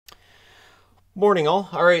Morning all.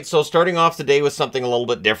 Alright, so starting off the day with something a little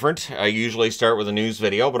bit different. I usually start with a news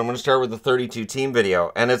video, but I'm going to start with the 32 team video.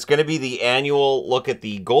 And it's going to be the annual look at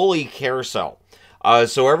the goalie carousel.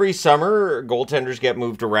 So every summer, goaltenders get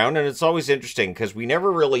moved around, and it's always interesting because we never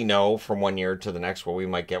really know from one year to the next what we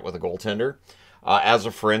might get with a goaltender. As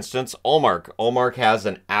of, for instance, Ullmark. Ullmark has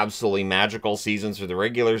an absolutely magical season through the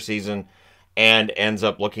regular season and ends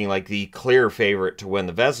up looking like the clear favorite to win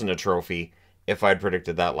the Vezina Trophy. If I'd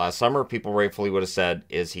predicted that last summer, people rightfully would have said,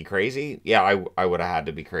 is he crazy? Yeah, I would have had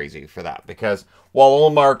to be crazy for that. Because while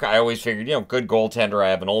Ullmark, I always figured, good goaltender,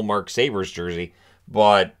 I have an Ullmark Sabres jersey.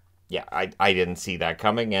 But yeah, I didn't see that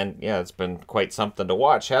coming. And yeah, it's been quite something to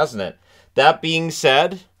watch, hasn't it? That being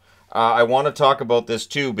said, I want to talk about this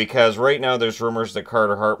too, because right now there's rumors that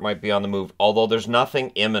Carter Hart might be on the move. Although there's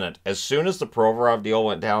nothing imminent. As soon as the Provorov deal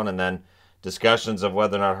went down and then discussions of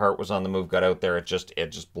whether or not Hart was on the move got out there, it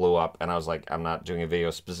just blew up, and I was like, I'm not doing a video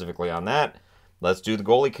specifically on that. Let's do the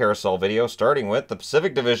goalie carousel video, starting with the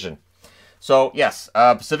Pacific Division. So yes,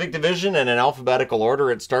 Pacific Division, and in alphabetical order,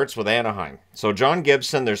 it starts with Anaheim. So John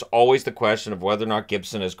Gibson, there's always the question of whether or not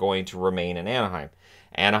Gibson is going to remain in Anaheim.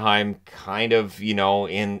 Anaheim kind of,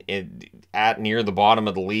 at near the bottom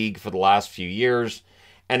of the league for the last few years,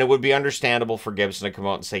 and it would be understandable for Gibson to come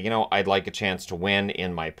out and say, I'd like a chance to win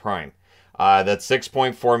in my prime. That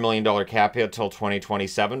 $6.4 million cap hit till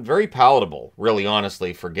 2027. Very palatable, really,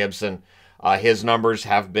 honestly, for Gibson. His numbers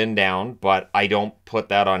have been down, but I don't put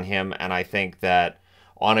that on him, and I think that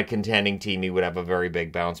on a contending team, he would have a very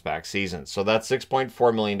big bounce-back season. So that's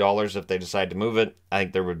 $6.4 million if they decide to move it. I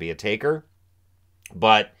think there would be a taker,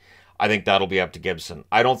 but I think that'll be up to Gibson.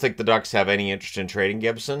 I don't think the Ducks have any interest in trading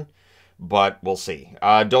Gibson, but we'll see.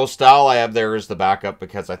 Dostal I have there as the backup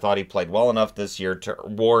because I thought he played well enough this year to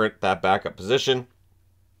warrant that backup position.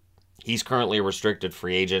 He's currently a restricted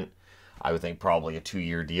free agent. I would think probably a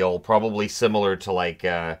 2-year deal, probably similar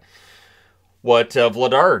to what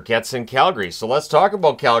Vladar gets in Calgary. So let's talk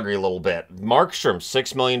about Calgary a little bit. Markstrom,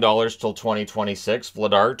 $6 million till 2026.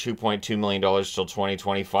 Vladar, $2.2 million till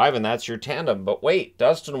 2025, and that's your tandem. But wait,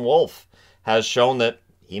 Dustin Wolf has shown that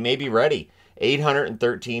he may be ready.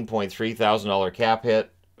 $813.3 thousand cap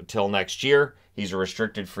hit till next year. He's a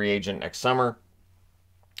restricted free agent next summer.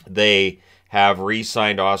 They have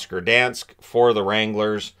re-signed Oscar Dansk for the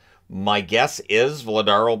Wranglers. My guess is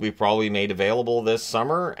Vladar will be probably made available this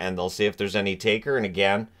summer, and they'll see if there's any taker. And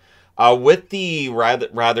again, with the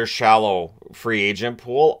rather shallow free agent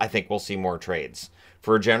pool, I think we'll see more trades.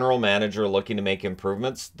 For a general manager looking to make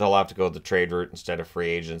improvements, they'll have to go the trade route instead of free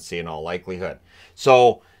agency in all likelihood.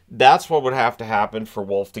 So that's what would have to happen for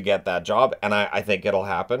Wolf to get that job, and I think it'll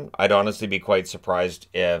happen. I'd honestly be quite surprised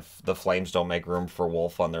if the Flames don't make room for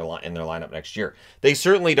Wolf on in their lineup next year. They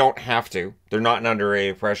certainly don't have to. They're not under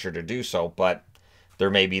any pressure to do so, but there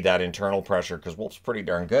may be that internal pressure because Wolf's pretty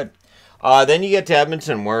darn good. Then you get to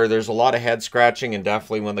Edmonton, where there's a lot of head scratching, and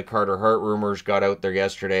definitely when the Carter Hart rumors got out there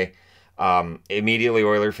yesterday, immediately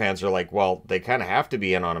Oiler fans are like, well, they kind of have to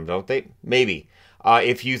be in on him, don't they? Maybe.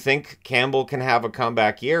 If you think Campbell can have a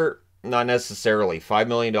comeback year, not necessarily. $5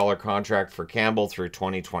 million contract for Campbell through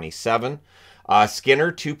 2027.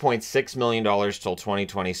 Skinner, $2.6 million till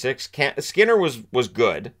 2026. Skinner was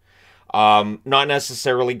good. Not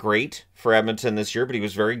necessarily great for Edmonton this year, but he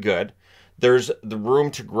was very good. There's the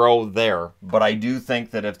room to grow there, but I do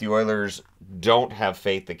think that if the Oilers don't have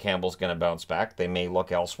faith that Campbell's going to bounce back, they may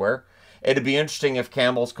look elsewhere. It'd be interesting if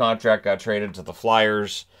Campbell's contract got traded to the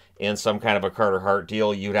Flyers in some kind of a Carter Hart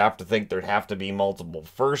deal. You'd have to think there'd have to be multiple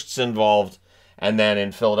firsts involved. And then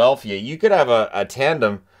in Philadelphia, you could have a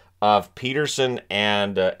tandem of Peterson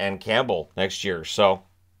and Campbell next year. So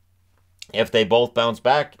if they both bounce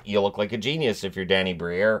back, you look like a genius if you're Danny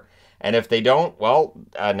Briere. And if they don't, well,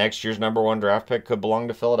 next year's #1 draft pick could belong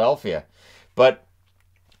to Philadelphia. But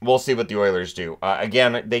we'll see what the Oilers do.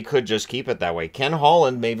 Again, they could just keep it that way. Ken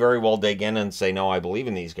Holland may very well dig in and say, no, I believe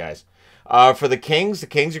in these guys. For the Kings are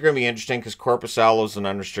going to be interesting because Korpisalo is an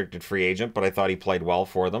unrestricted free agent, but I thought he played well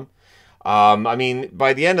for them. I mean,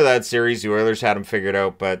 by the end of that series, the Oilers had him figured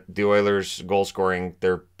out, but the Oilers' goal scoring,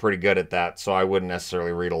 they're pretty good at that, so I wouldn't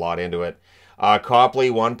necessarily read a lot into it. Copley,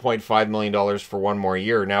 $1.5 million for 1 more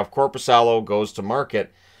year. Now, if Korpisalo goes to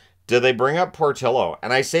market, do they bring up Portillo?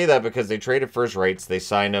 And I say that because they traded first rights. They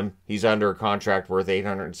signed him. He's under a contract worth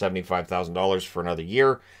 $875,000 for another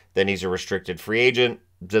year. Then he's a restricted free agent.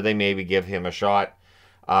 Do they maybe give him a shot?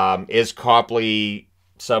 Is Copley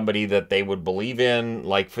somebody that they would believe in?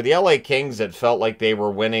 Like for the LA Kings, it felt like they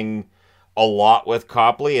were winning a lot with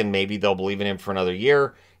Copley, and maybe they'll believe in him for another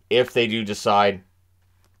year. If they do decide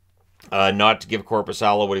not to give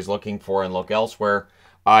Korpisalo what he's looking for and look elsewhere,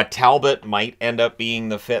 Talbot might end up being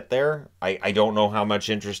the fit there. I don't know how much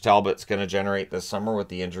interest Talbot's going to generate this summer with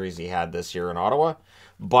the injuries he had this year in Ottawa.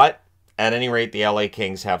 But at any rate, the LA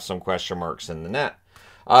Kings have some question marks in the net.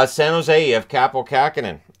 San Jose, you have Kaapo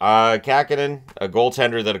Kähkönen. Kähkönen, a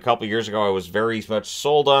goaltender that a couple years ago I was very much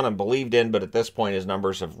sold on and believed in, but at this point his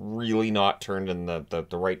numbers have really not turned in the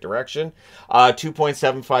right direction.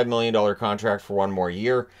 $2.75 million contract for 1 more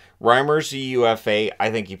year. Reimer's a UFA.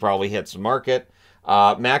 I think he probably hits the market.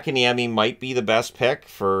 Mäkiniemi might be the best pick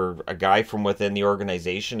for a guy from within the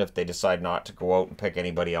organization if they decide not to go out and pick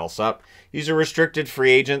anybody else up. He's a restricted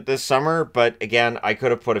free agent this summer, but again, I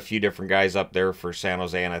could have put a few different guys up there for San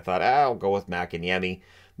Jose, and I thought, I'll go with Mäkiniemi.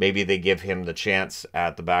 Maybe they give him the chance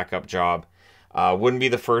at the backup job. Wouldn't be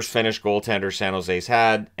the first Finnish goaltender San Jose's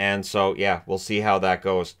had, and so, yeah, we'll see how that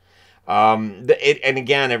goes. And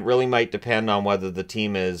again, it really might depend on whether the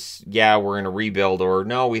team is, yeah, we're in a rebuild, or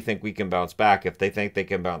no, we think we can bounce back. If they think they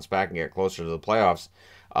can bounce back and get closer to the playoffs,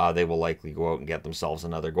 they will likely go out and get themselves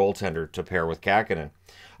another goaltender to pair with Kähkönen.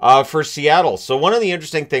 For Seattle, so one of the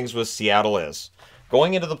interesting things with Seattle is,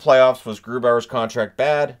 going into the playoffs, was Grubauer's contract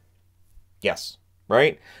bad? Yes.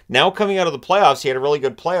 Right? Now coming out of the playoffs, he had a really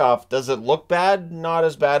good playoff. Does it look bad? Not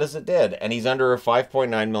as bad as it did. And he's under a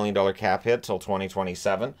 $5.9 million cap hit till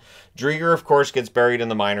 2027. Drieger, of course, gets buried in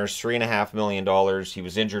the minors, $3.5 million. He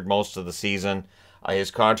was injured most of the season.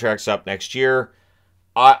 His contract's up next year.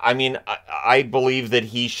 I believe that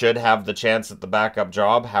he should have the chance at the backup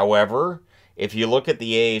job. However, if you look at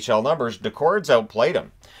the AHL numbers, Decorde's outplayed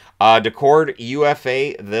him. Decorde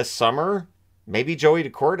UFA this summer. Maybe Joey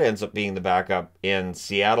Decord ends up being the backup in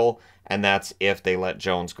Seattle, and that's if they let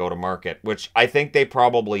Jones go to market, which I think they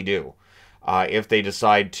probably do. If they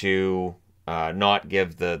decide to not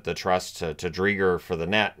give the trust to Drieger for the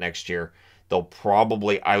net next year, they'll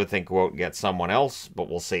probably, I would think, go out and get someone else, but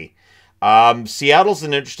we'll see. Seattle's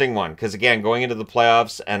an interesting one, because again, going into the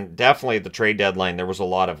playoffs, and definitely at the trade deadline, there was a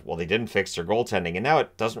lot of, well, they didn't fix their goaltending, and now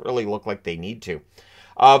it doesn't really look like they need to.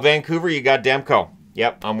 Vancouver, you got Demko.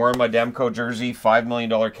 Yep, I'm wearing my Demko jersey. $5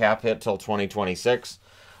 million cap hit till 2026.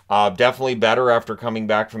 Definitely better after coming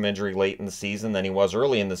back from injury late in the season than he was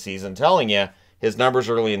early in the season. Telling you, his numbers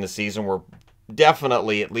early in the season were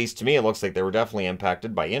definitely, at least to me, it looks like they were definitely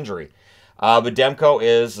impacted by injury. But Demko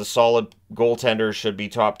is a solid goaltender, should be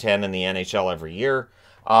top 10 in the NHL every year.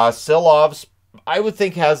 Silovs, I would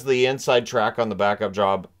think, has the inside track on the backup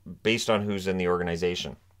job based on who's in the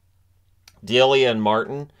organization. Delia and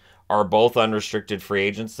Martin are both unrestricted free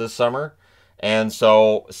agents this summer. And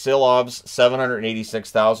so Silovs,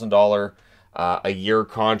 $786,000 a year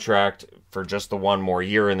contract for just the 1 more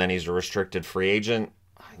year, and then he's a restricted free agent.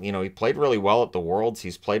 You know, he played really well at the Worlds.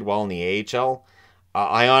 He's played well in the AHL.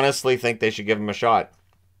 I honestly think they should give him a shot.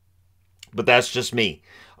 But that's just me.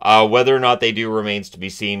 Whether or not they do remains to be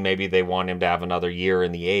seen. Maybe they want him to have another year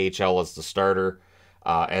in the AHL as the starter,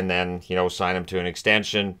 and then, you know, sign him to an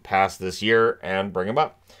extension past this year and bring him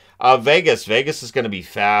up. Vegas. Vegas is going to be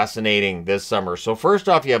fascinating this summer. So first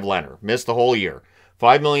off, you have Leonard. Missed the whole year.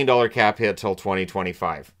 $5 million cap hit till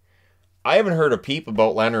 2025. I haven't heard a peep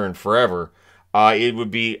about Leonard in forever. It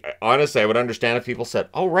would be, honestly, I would understand if people said,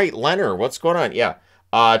 oh, right, Leonard, what's going on? Yeah.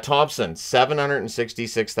 Thompson,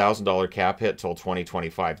 $766,000 cap hit till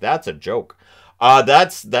 2025. That's a joke.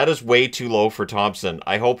 That is way too low for Thompson.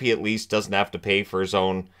 I hope he at least doesn't have to pay for his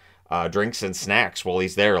own drinks and snacks while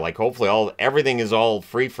he's there. Like, hopefully everything is all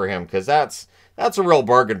free for him, because that's a real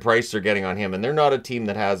bargain price they're getting on him. And they're not a team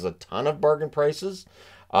that has a ton of bargain prices.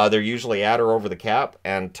 They're usually at or over the cap.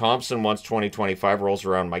 And Thompson, once 2025 rolls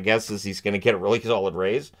around, my guess is he's going to get a really solid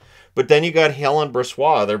raise. But then you got Hill and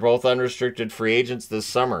Brossoit. They're both unrestricted free agents this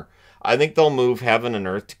summer. I think they'll move heaven and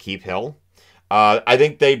earth to keep Hill. I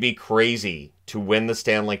think they'd be crazy to win the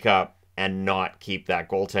Stanley Cup and not keep that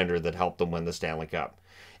goaltender that helped them win the Stanley Cup.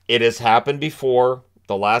 It has happened before.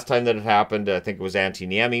 The last time that it happened, I think it was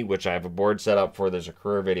Antiniemi, which I have a board set up for. There's a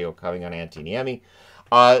career video coming on Antiniemi.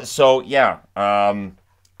 So, yeah,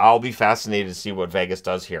 I'll be fascinated to see what Vegas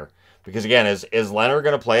does here. Because, again, is Leonard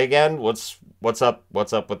going to play again? What's up?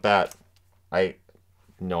 What's up with that?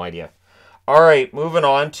 No idea. All right, moving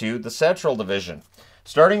on to the Central Division.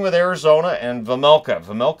 Starting with Arizona and Vejmelka.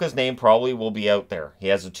 Vejmelka's name probably will be out there. He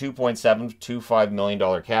has a $2.725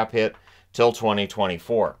 million cap hit till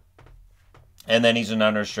 2024. And then he's an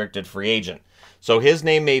unrestricted free agent. So his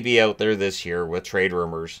name may be out there this year with trade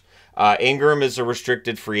rumors. Ingram is a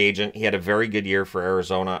restricted free agent. He had a very good year for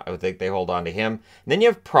Arizona. I would think they hold on to him. And then you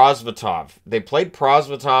have Prosvetov. They played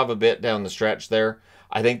Prosvetov a bit down the stretch there.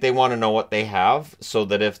 I think they want to know what they have, so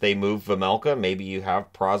that if they move Vejmelka, maybe you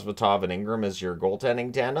have Prosvetov and Ingram as your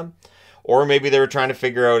goaltending tandem. Or maybe they were trying to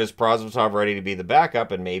figure out, is Prosvetov ready to be the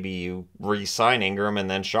backup, and maybe you re-sign Ingram and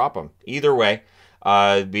then shop him. Either way,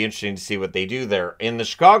 it'd be interesting to see what they do there. In the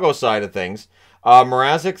Chicago side of things,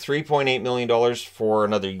 Mrazek, $3.8 million for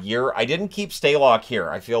another year. I didn't keep Stalock here.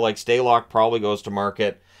 I feel like Stalock probably goes to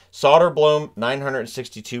market. Soderblom,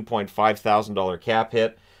 $962.5 thousand cap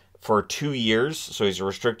hit for 2 years, so he's a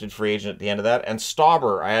restricted free agent at the end of that. And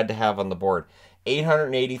Stauber, I had to have on the board,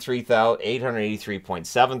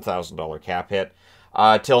 $883.7 thousand cap hit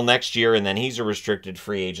till next year, and then he's a restricted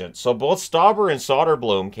free agent. So both Stauber and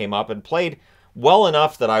Soderblom came up and played well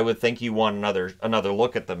enough that I would think you want another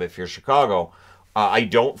look at them if you're Chicago. I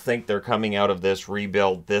don't think they're coming out of this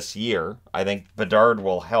rebuild this year. I think Bedard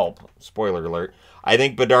will help. Spoiler alert. I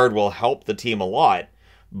think Bedard will help the team a lot,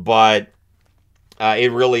 but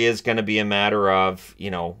it really is going to be a matter of,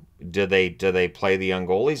 do they play the young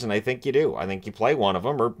goalies? And I think you do. I think you play one of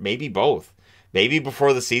them, or maybe both. Maybe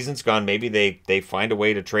before the season's gone, maybe they find a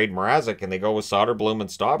way to trade Mrazek and they go with Soderblom and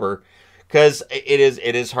Stauber, because it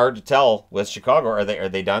is hard to tell with Chicago. Are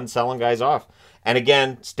they done selling guys off? And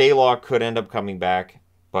again, Stalock could end up coming back,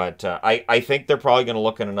 but I think they're probably going to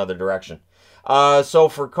look in another direction. So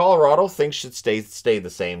for Colorado, things should stay the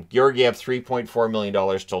same. Georgiev, $3.4 million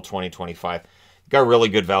till 2025. Got really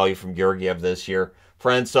good value from Georgiev this year.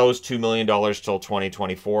 Francouz, $2 million till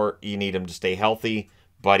 2024. You need him to stay healthy,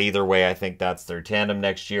 but either way, I think that's their tandem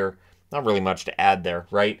next year. Not really much to add there,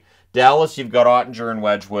 right? Dallas, you've got Ottinger and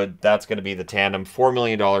Wedgwood. That's going to be the tandem. $4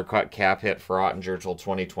 million cut cap hit for Ottinger till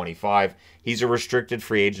 2025. He's a restricted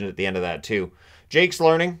free agent at the end of that, too. Jake's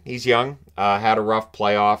learning. He's young. Had a rough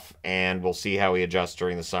playoff, and we'll see how he adjusts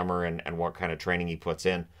during the summer and what kind of training he puts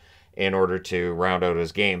in order to round out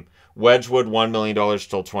his game. Wedgwood, $1 million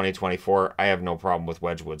till 2024. I have no problem with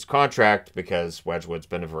Wedgwood's contract because Wedgwood's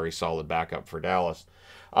been a very solid backup for Dallas.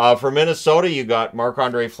 For Minnesota, you got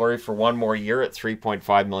Marc-Andre Fleury for one more year at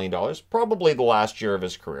 $3.5 million. Probably the last year of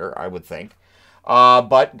his career, I would think.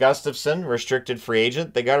 But Gustafsson, restricted free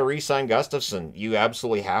agent. They got to re-sign Gustafsson. You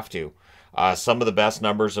absolutely have to. Some of the best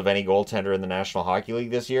numbers of any goaltender in the National Hockey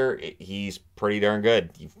League this year. He's pretty darn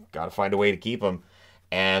good. You've got to find a way to keep him.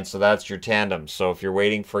 And so that's your tandem. So if you're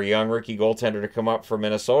waiting for a young rookie goaltender to come up for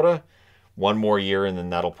Minnesota, one more year and then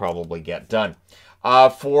that'll probably get done.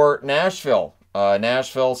 For Nashville,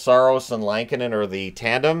 Saros and Lankinen are the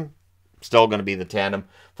tandem. Still going to be the tandem.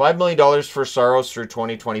 $5 million for Saros through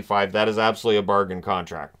 2025. That is absolutely a bargain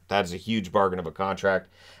contract. That is a huge bargain of a contract.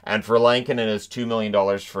 And for Lankinen, it's $2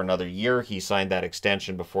 million for another year. He signed that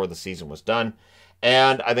extension before the season was done.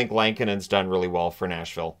 And I think Lankinen's done really well for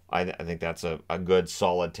Nashville. I think that's a good,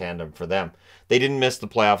 solid tandem for them. They didn't miss the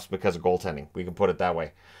playoffs because of goaltending. We can put it that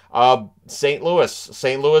way. St. Louis,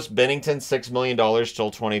 Binnington, $6 million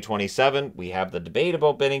till 2027. We have the debate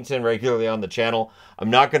about Binnington regularly on the channel.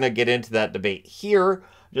 I'm not going to get into that debate here.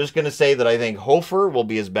 I'm just going to say that I think Hofer will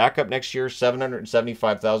be his backup next year.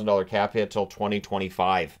 $775,000 cap hit till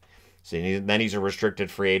 2025. So then he's a restricted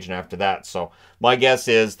free agent after that. So my guess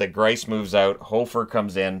is that Greiss moves out, Hofer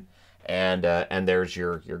comes in, and there's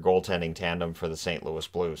your goaltending tandem for the St. Louis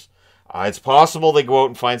Blues. It's possible they go out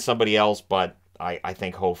and find somebody else, but I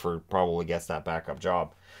think Hofer probably gets that backup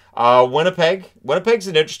job. Winnipeg's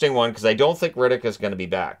an interesting one because I don't think Riddick is going to be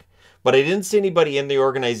back. But I didn't see anybody in the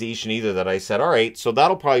organization either that I said, all right, so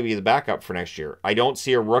that'll probably be the backup for next year. I don't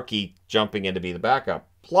see a rookie jumping in to be the backup.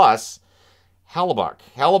 Plus,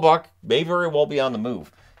 Hellebuck may very well be on the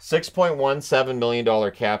move. $6.17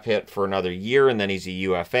 million cap hit for another year, and then he's a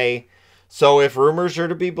UFA. So if rumors are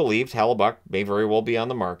to be believed, Hellebuck may very well be on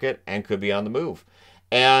the market and could be on the move.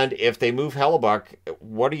 And if they move Hellebuck,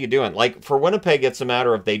 what are you doing? Like, for Winnipeg, it's a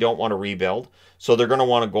matter of they don't want to rebuild, so they're going to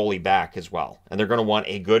want a goalie back as well. And they're going to want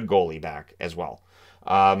a good goalie back as well.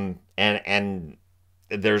 And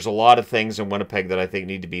there's a lot of things in Winnipeg that I think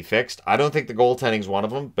need to be fixed. I don't think the goaltending's one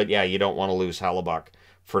of them, but yeah, you don't want to lose Hellebuck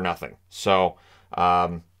for nothing. So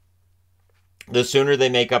the sooner they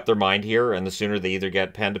make up their mind here, and the sooner they either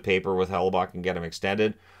get pen to paper with Hellebuck and get him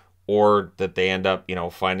extended, or that they end up,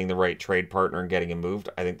 finding the right trade partner and getting him moved,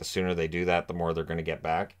 I think the sooner they do that, the more they're going to get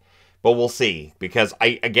back. But we'll see, because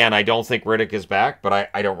I don't think Riddick is back, but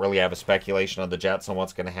I don't really have a speculation on the Jets on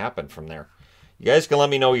what's going to happen from there. You guys can let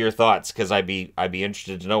me know your thoughts, because I'd be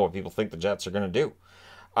interested to know what people think the Jets are going to do.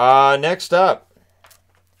 Next up,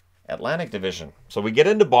 Atlantic Division. So we get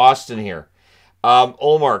into Boston here.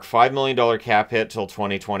 Ullmark, $5 million cap hit till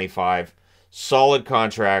 2025. Solid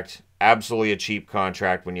contract. Absolutely a cheap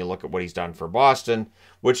contract when you look at what he's done for Boston,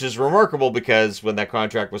 which is remarkable because when that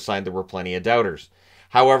contract was signed, there were plenty of doubters.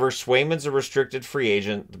 However, Swayman's a restricted free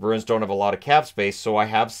agent. The Bruins don't have a lot of cap space, so I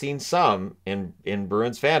have seen some in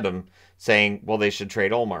Bruins fandom saying, well, they should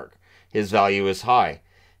trade Ullmark. his value is high.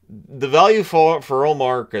 The value for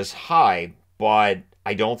Ullmark is high, but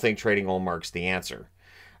I don't think trading Ullmark's the answer.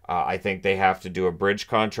 I think they have to do a bridge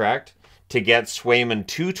contract to get Swayman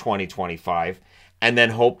to 2025 and then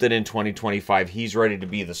hope that in 2025 he's ready to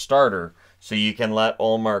be the starter so you can let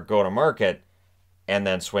Ullmark go to market and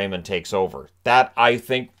then Swayman takes over. That, I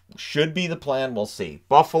think, should be the plan. We'll see.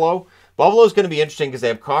 Buffalo's going to be interesting because they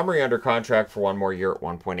have Comrie under contract for one more year at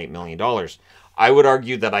 $1.8 million. I would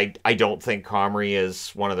argue that I don't think Comrie is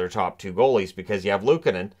one of their top two goalies because you have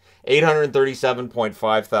Luukkonen,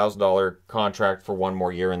 $837.5 thousand contract for one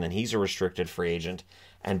more year, and then he's a restricted free agent.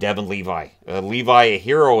 And Devin Levi. Levi, a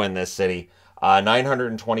hero in this city.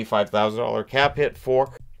 $925,000 cap hit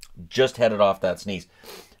for, just headed off that sneeze.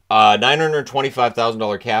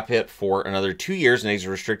 $925,000 cap hit for another 2 years, and he's a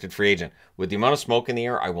restricted free agent. With the amount of smoke in the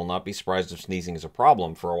air, I will not be surprised if sneezing is a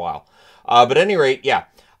problem for a while. But at any rate, yeah.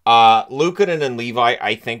 Luukkonen and Levi,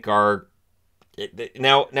 I think, are...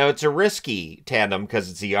 Now it's a risky tandem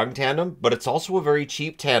because it's a young tandem, but it's also a very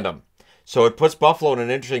cheap tandem. So it puts Buffalo in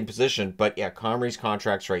an interesting position. But yeah, Comrie's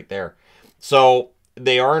contract's right there. So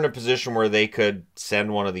they are in a position where they could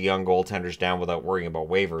send one of the young goaltenders down without worrying about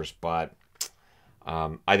waivers. But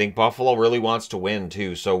I think Buffalo really wants to win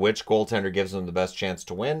too. So which goaltender gives them the best chance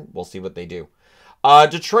to win? We'll see what they do.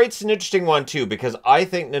 Detroit's an interesting one too because I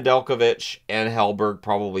think Nedeljkovic and Hellberg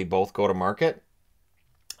probably both go to market.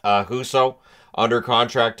 Husso under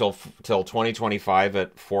contract till 2025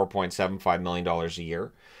 at $4.75 million a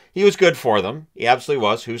year. He was good for them. He absolutely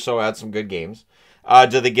was. Husso had some good games.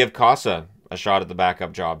 Do they give Casa a shot at the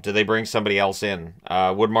backup job? Do they bring somebody else in?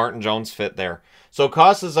 Would Martin Jones fit there? So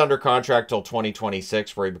Casa's under contract till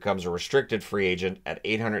 2026 where he becomes a restricted free agent at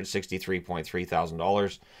 $863.3 thousand.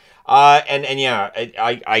 And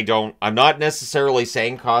yeah, I'm not necessarily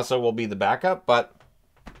saying Casa will be the backup, but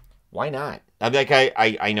why not?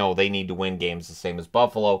 I know they need to win games the same as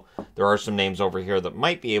Buffalo. There are some names over here that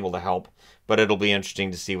might be able to help, but it'll be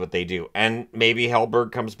interesting to see what they do. And maybe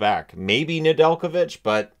Hellberg comes back. Maybe Nedeljkovic,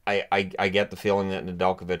 but I get the feeling that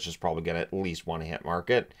Nedeljkovic is probably going to at least want to hit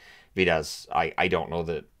market. If he does, I don't know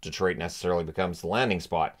that Detroit necessarily becomes the landing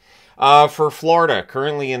spot. For Florida,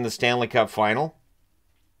 currently in the Stanley Cup final,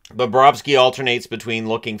 Bobrovsky alternates between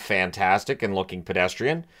looking fantastic and looking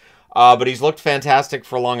pedestrian. But he's looked fantastic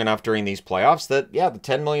for long enough during these playoffs that, yeah, the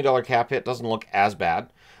 $10 million cap hit doesn't look as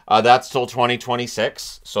bad. That's till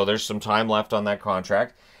 2026, so there's some time left on that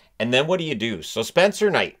contract. And then what do you do? So Spencer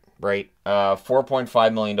Knight, right,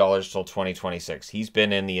 $4.5 million till 2026. He's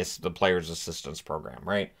been in the Players Assistance Program,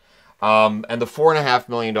 right? And the $4.5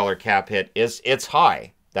 million cap hit, it's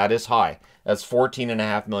high. That is high. That's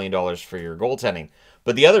 $14.5 million for your goaltending.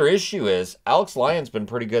 But the other issue is Alex Lyon's been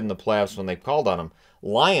pretty good in the playoffs when they've called on him.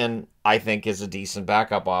 Lyon, I think, is a decent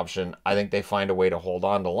backup option. I think they find a way to hold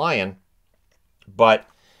on to Lyon. But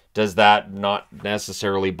does that not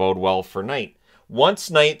necessarily bode well for Knight? Once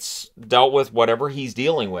Knight's dealt with whatever he's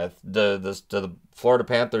dealing with, do the Florida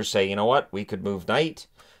Panthers say, you know what, we could move Knight?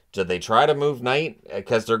 Did they try to move Knight?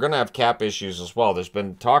 Because they're going to have cap issues as well. There's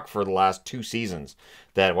been talk for the last 2 seasons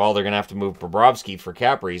that, well, they're going to have to move Bobrovsky for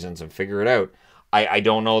cap reasons and figure it out. I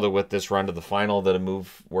don't know that with this run to the final that a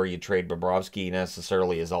move where you trade Bobrovsky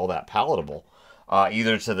necessarily is all that palatable,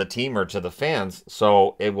 either to the team or to the fans.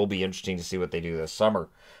 So it will be interesting to see what they do this summer.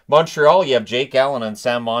 Montreal, you have Jake Allen and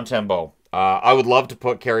Sam Montembeault. I would love to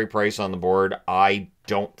put Carey Price on the board. I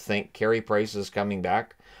don't think Carey Price is coming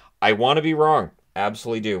back. I want to be wrong.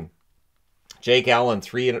 Absolutely do. Jake Allen,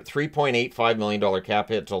 $3.85 million cap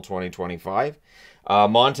hit till 2025.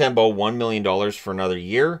 Montembeault, $1 million for another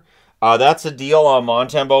year. That's a deal on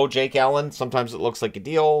Montembeault, Jake Allen. Sometimes it looks like a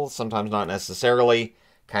deal, sometimes not necessarily.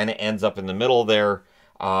 Kind of ends up in the middle there.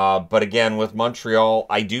 But again, with Montreal,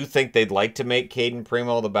 I do think they'd like to make Caden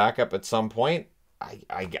Primo the backup at some point.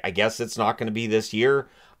 I guess it's not going to be this year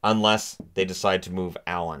unless they decide to move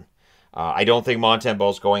Allen. I don't think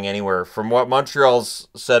Montembeault's going anywhere. From what Montreal's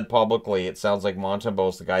said publicly, it sounds like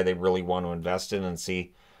Montembeault's the guy they really want to invest in and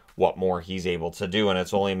see what more he's able to do. And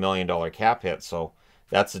it's only $1 million cap hit, so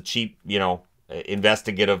that's a cheap,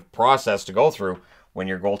 investigative process to go through when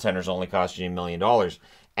your goaltender's only costing you $1 million.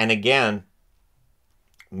 And again,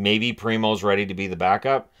 maybe Primo's ready to be the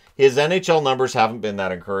backup. His NHL numbers haven't been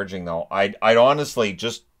that encouraging, though. I'd honestly,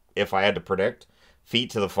 just if I had to predict, feet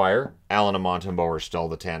to the fire, Allen and Montembeault are still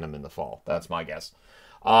the tandem in the fall. That's my guess.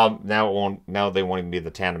 Now they won't even be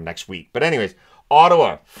the tandem next week. But anyways,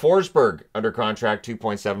 Ottawa, Forsberg under contract,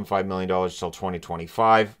 $2.75 million till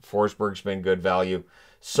 2025. Forsberg's been good value.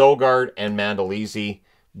 Sogard and Mandolisi,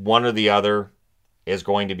 one or the other is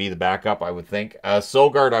going to be the backup, I would think.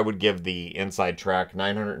 Sogard, I would give the inside track,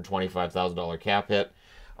 $925,000 cap hit.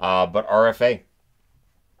 But RFA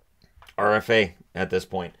at this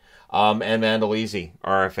point. And Mandolese,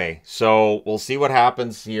 RFA. So we'll see what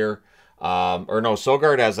happens here.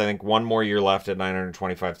 Sogard has, I think, one more year left at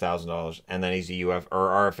 $925,000, and then he's a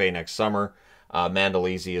RFA next summer.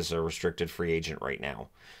 Mandolese is a restricted free agent right now.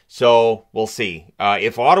 So we'll see.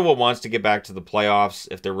 If Ottawa wants to get back to the playoffs,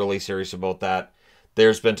 if they're really serious about that,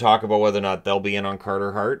 there's been talk about whether or not they'll be in on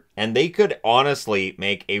Carter Hart, and they could honestly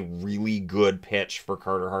make a really good pitch for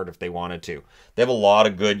Carter Hart if they wanted to. They have a lot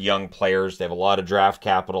of good young players. They have a lot of draft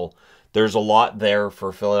capital. There's a lot there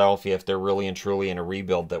for Philadelphia if they're really and truly in a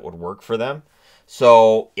rebuild that would work for them.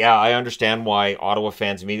 So, yeah, I understand why Ottawa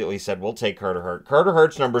fans immediately said, we'll take Carter Hart. Carter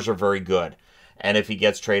Hart's numbers are very good. And if he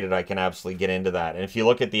gets traded, I can absolutely get into that. And if you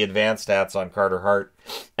look at the advanced stats on Carter Hart,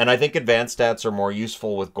 and I think advanced stats are more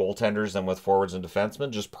useful with goaltenders than with forwards and defensemen.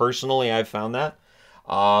 Just personally, I've found that.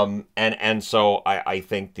 So I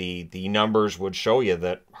think the numbers would show you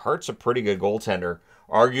that Hart's a pretty good goaltender.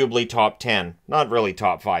 Arguably top 10. Not really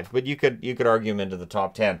top 5, but you could argue him into the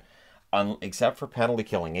top 10. Except for penalty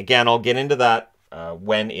killing. Again, I'll get into that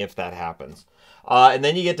if that happens. And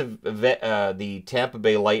then you get to the Tampa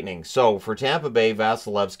Bay Lightning. So for Tampa Bay,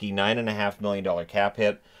 Vasilevsky, $9.5 million cap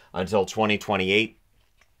hit until 2028.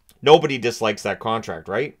 Nobody dislikes that contract,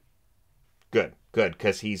 right? Good,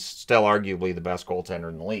 because he's still arguably the best goaltender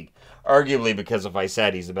in the league. Arguably, because if I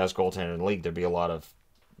said he's the best goaltender in the league, there'd be a lot of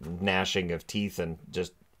gnashing of teeth and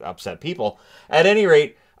just upset people. At any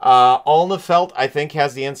rate, Alnefelt, I think,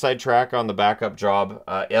 has the inside track on the backup job,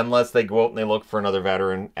 unless they go out and they look for another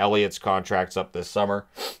veteran. Elliott's contract's up this summer.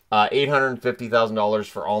 $850,000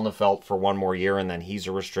 for Alnefelt for one more year, and then he's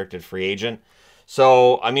a restricted free agent.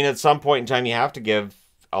 So, I mean, at some point in time, you have to give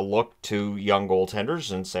a look to young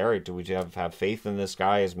goaltenders and say, all right, do we have faith in this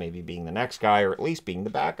guy as maybe being the next guy or at least being the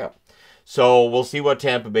backup? So we'll see what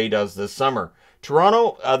Tampa Bay does this summer.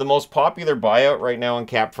 Toronto, the most popular buyout right now in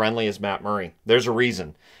Cap Friendly is Matt Murray. There's a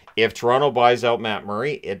reason. If Toronto buys out Matt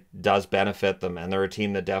Murray, it does benefit them, and they're a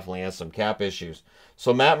team that definitely has some cap issues.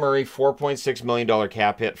 So Matt Murray, $4.6 million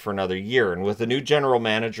cap hit for another year. And with the new general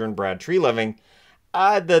manager and Brad Treliving,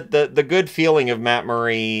 the good feeling of Matt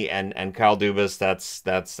Murray and Kyle Dubas,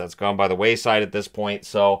 that's gone by the wayside at this point.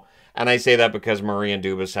 So, and I say that because Murray and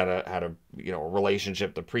Dubas had a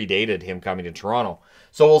relationship that predated him coming to Toronto.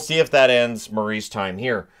 So we'll see if that ends Murray's time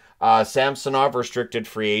here. Samsonov, restricted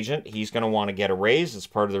free agent. He's going to want to get a raise. It's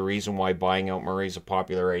part of the reason why buying out Murray is a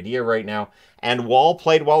popular idea right now. And Wall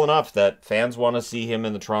played well enough that fans want to see him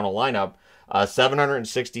in the Toronto lineup.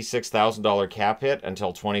 $766,000 cap hit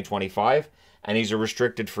until 2025. And he's a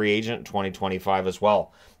restricted free agent in 2025 as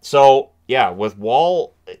well. So, yeah, with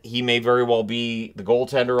Wall, he may very well be the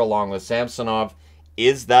goaltender along with Samsonov.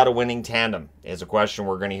 Is that a winning tandem? Is a question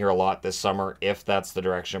we're going to hear a lot this summer if that's the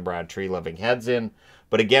direction Brad Treliving heads in.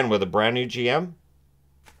 But again, with a brand new GM,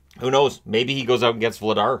 who knows? Maybe he goes out and gets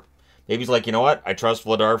Vladar. Maybe he's like, you know what? I trust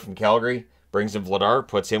Vladar from Calgary. Brings in Vladar,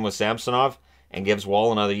 puts him with Samsonov, and gives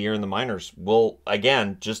Wall another year in the minors. Well,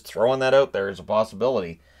 again, just throwing that out there as a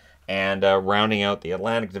possibility. And rounding out the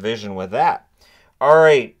Atlantic Division with that. All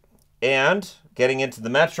right, and getting into the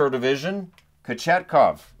Metro Division,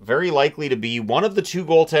 Kochetkov, very likely to be one of the two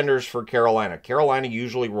goaltenders for Carolina. Carolina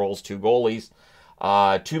usually rolls two goalies.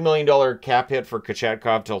 $2 million cap hit for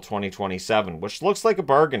Kochetkov till 2027, which looks like a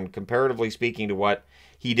bargain, comparatively speaking, to what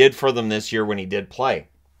he did for them this year when he did play.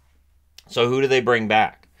 So who do they bring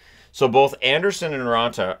back? So both Anderson and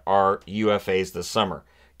Ranta are UFAs this summer.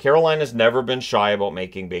 Carolina's never been shy about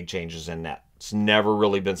making big changes in net. It's never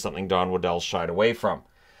really been something Don Waddell's shied away from.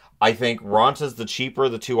 I think Ranta's the cheaper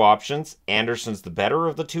of the two options. Anderson's the better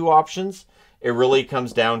of the two options. It really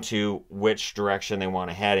comes down to which direction they want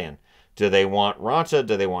to head in. Do they want Ranta?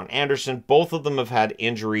 Do they want Anderson? Both of them have had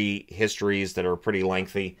injury histories that are pretty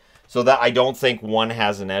lengthy. So that I don't think one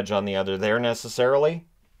has an edge on the other there necessarily.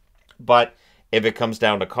 But if it comes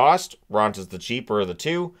down to cost, Ranta's the cheaper of the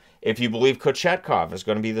two. If you believe Kochetkov is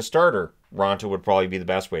going to be the starter, Ranta would probably be the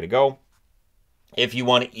best way to go. If you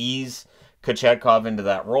want to ease Kochetkov into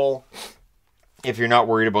that role, if you're not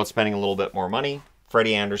worried about spending a little bit more money,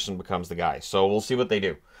 Freddie Anderson becomes the guy. So we'll see what they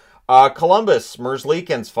do. Columbus,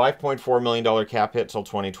 Merzlikins, $5.4 million cap hit till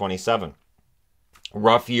 2027.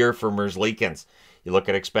 Rough year for Merzlikins. You look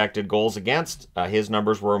at expected goals against, his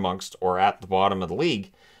numbers were amongst or at the bottom of the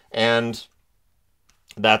league. And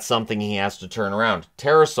that's something he has to turn around.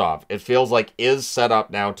 Tarasov, it feels like, is set up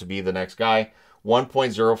now to be the next guy.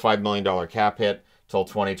 $1.05 million cap hit till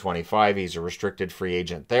 2025. He's a restricted free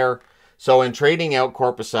agent there. So in trading out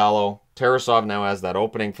Korpisalo, Tarasov now has that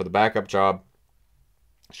opening for the backup job.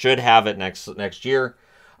 Should have it next year.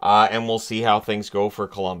 and we'll see how things go for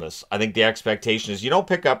Columbus. I think the expectation is you don't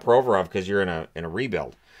pick up Provorov because you're in a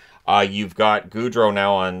rebuild. You've got Gaudreau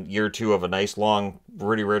now on year 2 of a nice, long,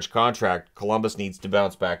 pretty rich contract. Columbus needs to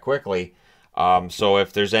bounce back quickly. So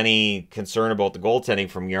if there's any concern about the goaltending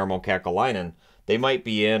from Jarmo Kekalainen, they might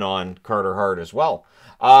be in on Carter Hart as well.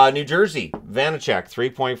 New Jersey, Vanacek,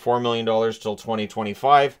 $3.4 million till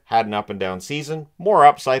 2025. Had an up and down season. More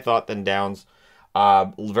ups, I thought, than downs.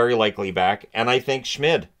 Very likely back. And I think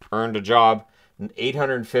Schmid earned a job.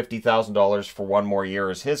 $850,000 for 1 more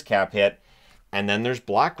year is his cap hit. And then there's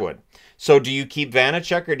Blackwood. So do you keep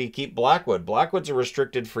Vanacek or do you keep Blackwood? Blackwood's a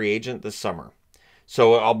restricted free agent this summer.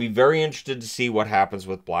 So I'll be very interested to see what happens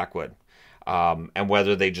with Blackwood. And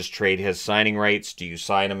whether they just trade his signing rights. Do you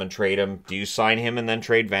sign him and trade him? Do you sign him and then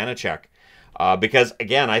trade Vanacek? Because,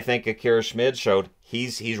 again, I think Akira Schmid showed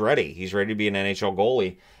he's ready. He's ready to be an NHL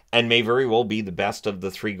goalie and may very well be the best of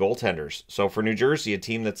the 3 goaltenders. So for New Jersey, a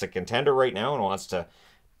team that's a contender right now and wants to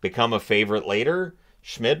become a favorite later,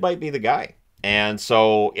 Schmid might be the guy. And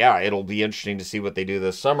so, yeah, it'll be interesting to see what they do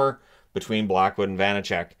this summer between Blackwood and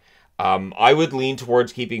Vanacek. I would lean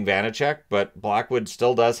towards keeping Vanacek, but Blackwood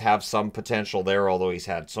still does have some potential there, although he's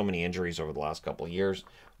had so many injuries over the last couple of years.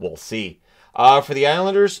 We'll see. For the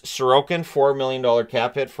Islanders, Sorokin, $4 million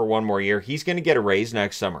cap hit for 1 more year. He's going to get a raise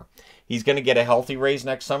next summer. He's going to get a healthy raise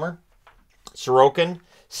next summer. Sorokin,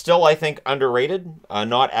 still, I think, underrated.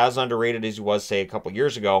 Not as underrated as he was, say, a couple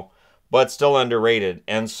years ago, but still underrated.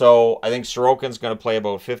 And so I think Sorokin's going to play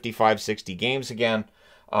about 55, 60 games again.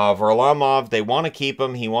 Varlamov, they want to keep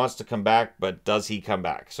him. He wants to come back, but does he come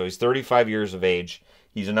back? So he's 35 years of age.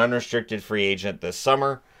 He's an unrestricted free agent this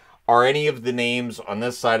summer. Are any of the names on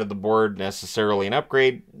this side of the board necessarily an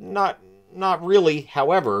upgrade? Not really.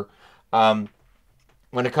 However,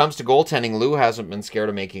 when it comes to goaltending, Lou hasn't been scared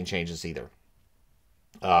of making changes either.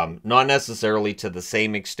 Not necessarily to the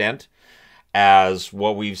same extent as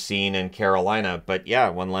what we've seen in Carolina. But yeah,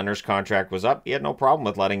 when Leonard's contract was up, he had no problem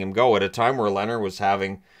with letting him go at a time where Leonard was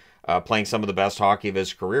playing some of the best hockey of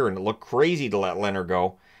his career, and it looked crazy to let Leonard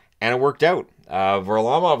go, and it worked out.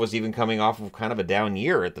 Varlamov was even coming off of kind of a down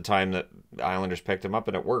year at the time that the Islanders picked him up,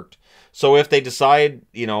 and it worked. So if they decide,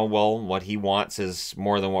 well, what he wants is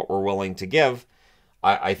more than what we're willing to give,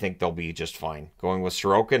 I think they'll be just fine going with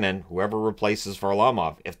Sorokin and whoever replaces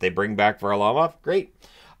Varlamov. If they bring back Varlamov, great.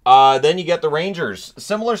 Then you get the Rangers.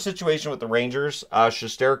 Similar situation with the Rangers.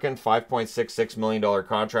 Shesterkin, $5.66 million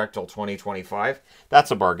contract till 2025. That's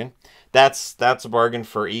a bargain. That's a bargain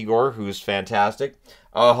for Igor, who's fantastic.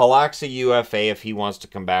 Halak's a UFA. If he wants to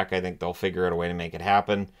come back, I think they'll figure out a way to make it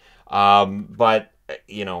happen. But,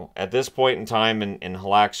 at this point in time in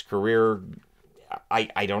Halak's career,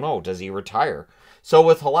 I don't know. Does he retire? So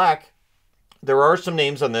with Halak, there are some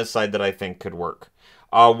names on this side that I think could work.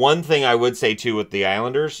 One thing I would say, too, with the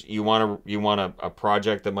Islanders, you want a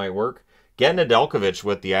project that might work. Get Nedeljkovic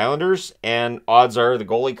with the Islanders, and odds are the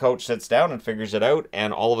goalie coach sits down and figures it out,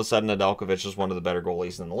 and all of a sudden Nedeljkovic is one of the better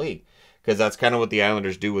goalies in the league, because that's kind of what the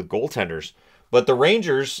Islanders do with goaltenders. But the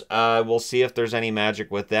Rangers, we'll see if there's any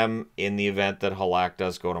magic with them in the event that Halak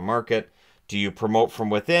does go to market. Do you promote from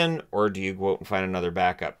within, or do you go out and find another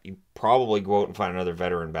backup? You probably go out and find another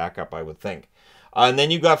veteran backup, I would think. And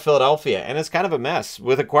then you've got Philadelphia, and it's kind of a mess.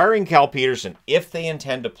 With acquiring Cal Peterson, if they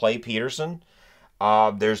intend to play Peterson,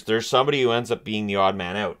 there's somebody who ends up being the odd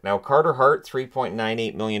man out. Now, Carter Hart,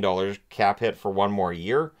 $3.98 million cap hit for 1 more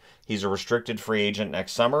year. He's a restricted free agent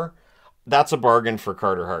next summer. That's a bargain for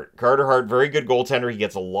Carter Hart. Carter Hart, very good goaltender. He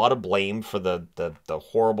gets a lot of blame for the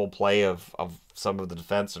horrible play of some of the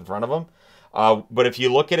defense in front of him. But if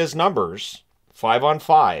you look at his numbers,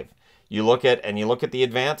 5-on-5, you look at the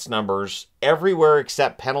advanced numbers, everywhere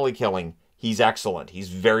except penalty killing, he's excellent. He's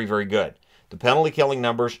very, very good. The penalty killing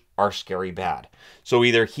numbers are scary bad. So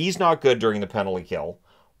either he's not good during the penalty kill,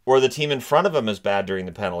 or the team in front of him is bad during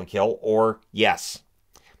the penalty kill, or yes.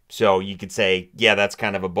 So you could say, yeah, that's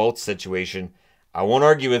kind of a both situation. I won't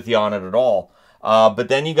argue with you on it at all. But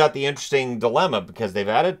then you got the interesting dilemma, because they've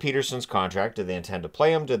added Peterson's contract. Do they intend to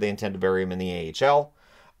play him? Do they intend to bury him in the AHL?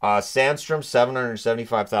 Sandstrom,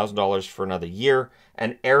 $775,000 for another year.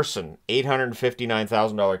 And Ersson,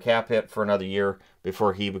 $859,000 cap hit for another year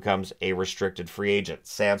before he becomes a restricted free agent.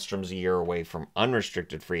 Sandstrom's a year away from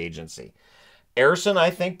unrestricted free agency. Ersson, I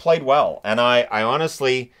think, played well. And I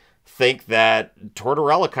honestly think that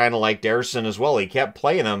Tortorella kind of liked Ersson as well. He kept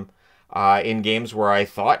playing him in games where I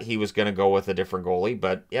thought he was going to go with a different goalie.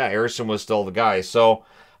 But yeah, Ersson was still the guy. So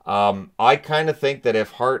I kind of think that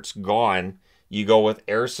if Hart's gone, you go with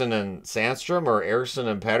Ersson and Sandstrom, or Ersson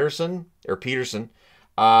and Peterson.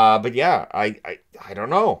 But yeah, I don't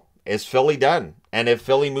know. is Philly done? And if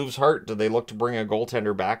Philly moves Hart, do they look to bring a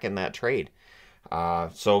goaltender back in that trade?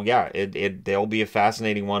 So yeah, they'll be a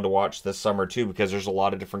fascinating one to watch this summer too, because there's a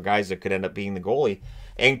lot of different guys that could end up being the goalie,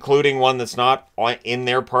 including one that's not in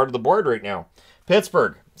their part of the board right now.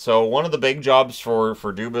 Pittsburgh. So one of the big jobs for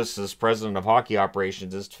Dubas as president of hockey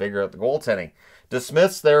operations is to figure out the goaltending.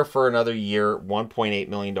 DeSmith's there for another year, $1.8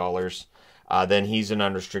 million. Then he's an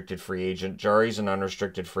unrestricted free agent. Jari's an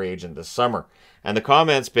unrestricted free agent this summer. And the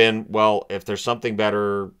comment's been, well, if there's something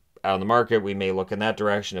better out on the market, we may look in that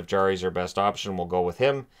direction. If Jari's our best option, we'll go with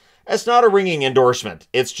him. It's not a ringing endorsement.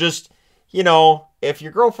 It's just, you know, if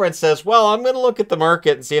your girlfriend says, well, I'm going to look at the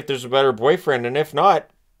market and see if there's a better boyfriend, and if not,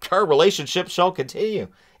 our relationship shall continue.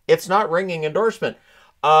 It's not ringing endorsement.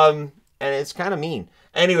 And it's kind of mean.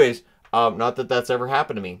 Anyways, not that that's ever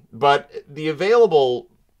happened to me. But the available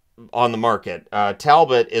on the market,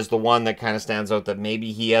 Talbot is the one that kind of stands out, that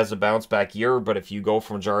maybe he has a bounce back year, but if you go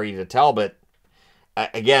from Jari to Talbot,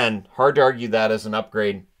 again, hard to argue that as an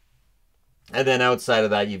upgrade. And then outside of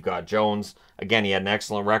that, you've got Jones. Again, he had an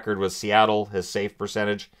excellent record with Seattle. His save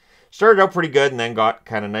percentage started out pretty good and then got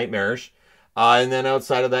kind of nightmarish. And then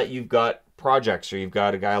outside of that, you've got projects, or you've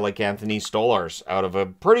got a guy like Anthony Stolarz out of a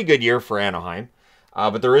pretty good year for Anaheim.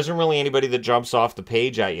 But there isn't really anybody that jumps off the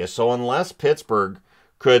page at you. So unless Pittsburgh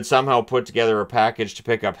could somehow put together a package to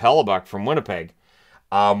pick up Hellebuck from Winnipeg,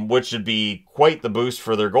 which would be quite the boost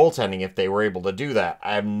for their goaltending if they were able to do that.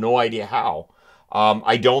 I have no idea how.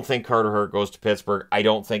 I don't think Carter Hart goes to Pittsburgh. I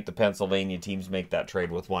don't think the Pennsylvania teams make that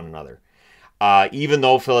trade with one another. Even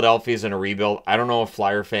though Philadelphia is in a rebuild, I don't know if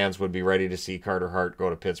Flyer fans would be ready to see Carter Hart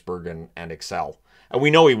go to Pittsburgh and excel. And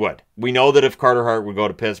we know he would. We know that if Carter Hart would go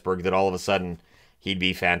to Pittsburgh, that all of a sudden he'd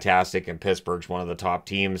be fantastic and Pittsburgh's one of the top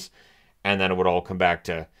teams. And then it would all come back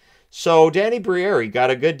to... So Danny Briere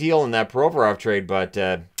got a good deal in that Provorov trade, but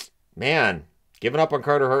man, giving up on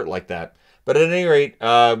Carter Hart like that. But at any rate,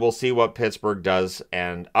 we'll see what Pittsburgh does.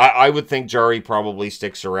 And I would think Jari probably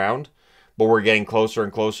sticks around. But we're getting closer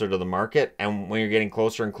and closer to the market. And when you're getting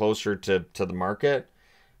closer and closer to the market,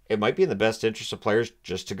 it might be in the best interest of players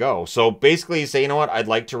just to go. So basically you say, you know what, I'd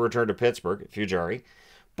like to return to Pittsburgh if you're Jari,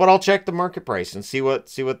 but I'll check the market price and see what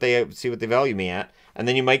they value me at. And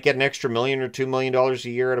then you might get an extra $1 million or $2 million a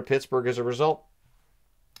year out of Pittsburgh as a result.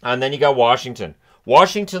 And then you got Washington.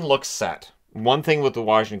 Washington looks set. One thing with the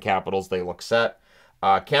Washington Capitals, they look set.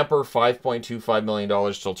 Kemper, $5.25 million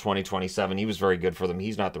till 2027. He was very good for them.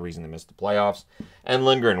 He's not the reason they missed the playoffs. And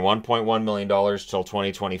Lindgren, $1.1 million till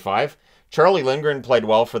 2025. Charlie Lindgren played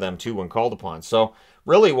well for them, too, when called upon. So,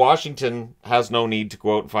 really, Washington has no need to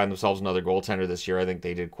go out and find themselves another goaltender this year. I think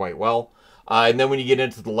they did quite well. And then when you get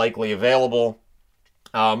into the likely available,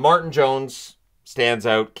 Martin Jones stands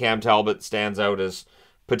out. Cam Talbot stands out as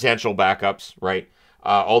potential backups, right?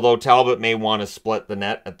 Although Talbot may want to split the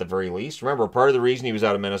net at the very least. Remember, part of the reason he was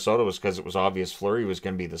out of Minnesota was because it was obvious Fleury was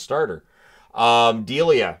going to be the starter.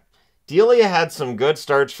 Delia had some good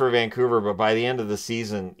starts for Vancouver, but by the end of the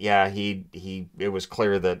season, yeah, it was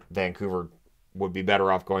clear that Vancouver would be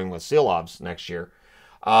better off going with Silovs next year.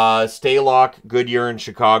 Stalock, good year in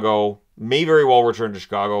Chicago, may very well return to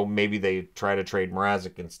Chicago. Maybe they try to trade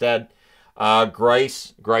Mrazek instead.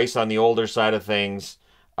 Grice on the older side of things,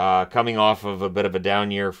 coming off of a bit of a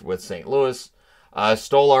down year with St. Louis.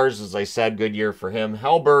 Stolarz, as I said, good year for him.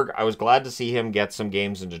 Hellberg, I was glad to see him get some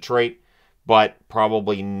games in Detroit, but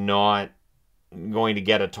probably not going to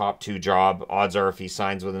get a top 2 job. Odds are if he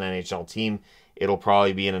signs with an NHL team, it'll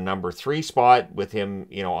probably be in a number 3 spot with him,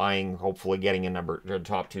 eyeing, hopefully getting a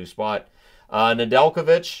top 2 spot.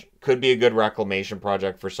 Nedeljkovic could be a good reclamation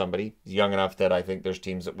project for somebody. He's young enough that I think there's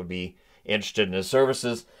teams that would be interested in his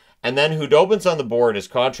services. And then Hudobin's on the board. His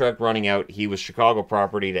contract running out. He was Chicago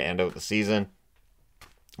property to end out the season.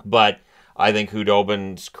 But I think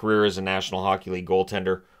Hudobin's career as a National Hockey League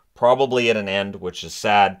goaltender probably at an end, which is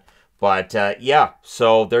sad. But yeah,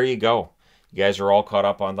 so there you go. You guys are all caught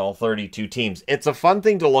up on all 32 teams. It's a fun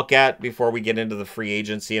thing to look at before we get into the free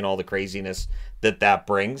agency and all the craziness that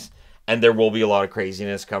brings. And there will be a lot of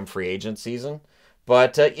craziness come free agent season.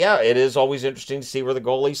 But yeah, it is always interesting to see where the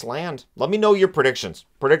goalies land. Let me know your predictions.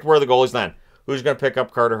 Predict where the goalies land. Who's going to pick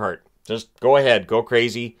up Carter Hart? Just go ahead. Go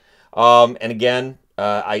crazy. And again,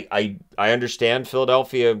 I understand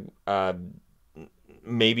Philadelphia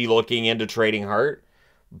maybe looking into trading Hart.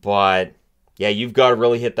 But yeah, you've got to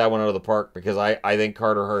really hit that one out of the park, because I think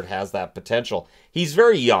Carter Hart has that potential. He's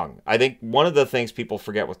very young. I think one of the things people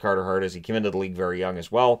forget with Carter Hart is he came into the league very young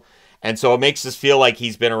as well. And so it makes us feel like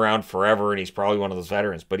he's been around forever and he's probably one of those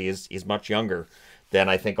veterans, but he's much younger than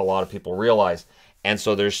I think a lot of people realize. And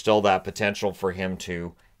so there's still that potential for him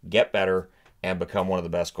to get better and become one of the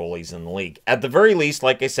best goalies in the league. At the very least,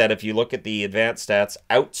 like I said, if you look at the advanced stats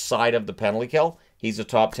outside of the penalty kill, he's a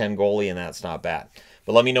top 10 goalie, and that's not bad.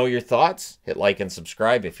 But let me know your thoughts. Hit like and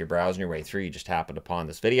subscribe if you're browsing your way through. You just happened upon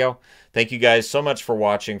this video. Thank you guys so much for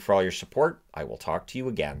watching, for all your support. I will talk to you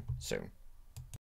again soon.